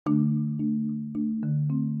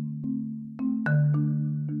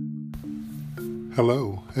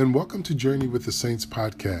Hello, and welcome to Journey with the Saints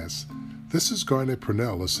podcast. This is Garnet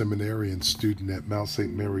Purnell, a seminarian student at Mount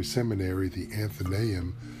St. Mary Seminary, the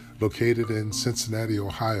Athenaeum, located in Cincinnati,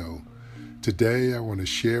 Ohio. Today, I want to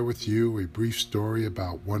share with you a brief story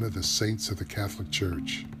about one of the saints of the Catholic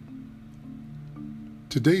Church.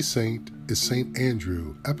 Today's saint is St.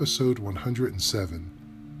 Andrew, episode 107.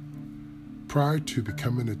 Prior to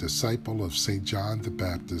becoming a disciple of St. John the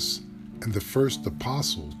Baptist, and the first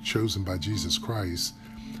apostle chosen by Jesus Christ,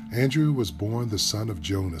 Andrew was born the son of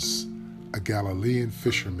Jonas, a Galilean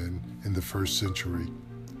fisherman in the first century.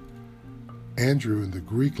 Andrew in the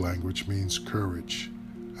Greek language means courage,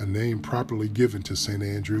 a name properly given to St.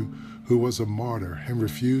 Andrew, who was a martyr and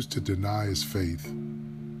refused to deny his faith.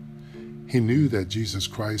 He knew that Jesus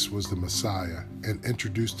Christ was the Messiah and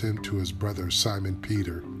introduced him to his brother Simon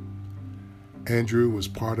Peter. Andrew was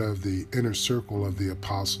part of the inner circle of the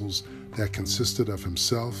apostles that consisted of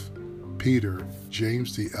himself, Peter,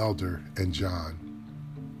 James the Elder, and John.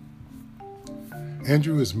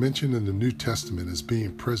 Andrew is mentioned in the New Testament as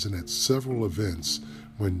being present at several events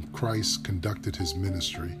when Christ conducted his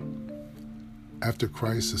ministry. After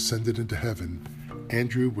Christ ascended into heaven,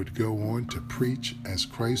 Andrew would go on to preach as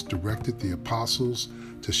Christ directed the apostles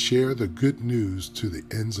to share the good news to the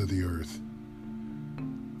ends of the earth.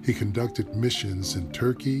 He conducted missions in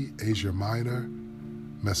Turkey, Asia Minor,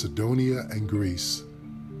 Macedonia, and Greece.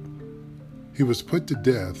 He was put to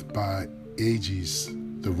death by Agis,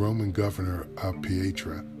 the Roman governor of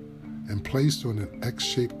Pietra, and placed on an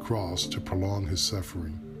X-shaped cross to prolong his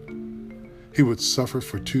suffering. He would suffer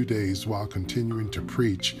for 2 days while continuing to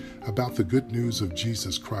preach about the good news of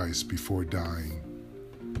Jesus Christ before dying.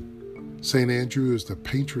 St. Andrew is the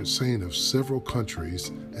patron saint of several countries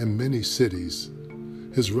and many cities.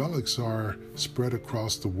 His relics are spread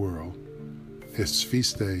across the world. His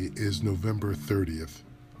feast day is November 30th.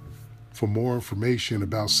 For more information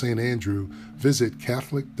about St. Andrew, visit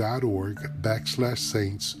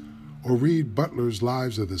catholic.org/saints or read Butler's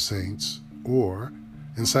Lives of the Saints or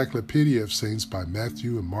Encyclopedia of Saints by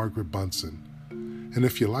Matthew and Margaret Bunson. And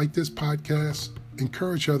if you like this podcast,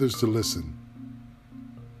 encourage others to listen.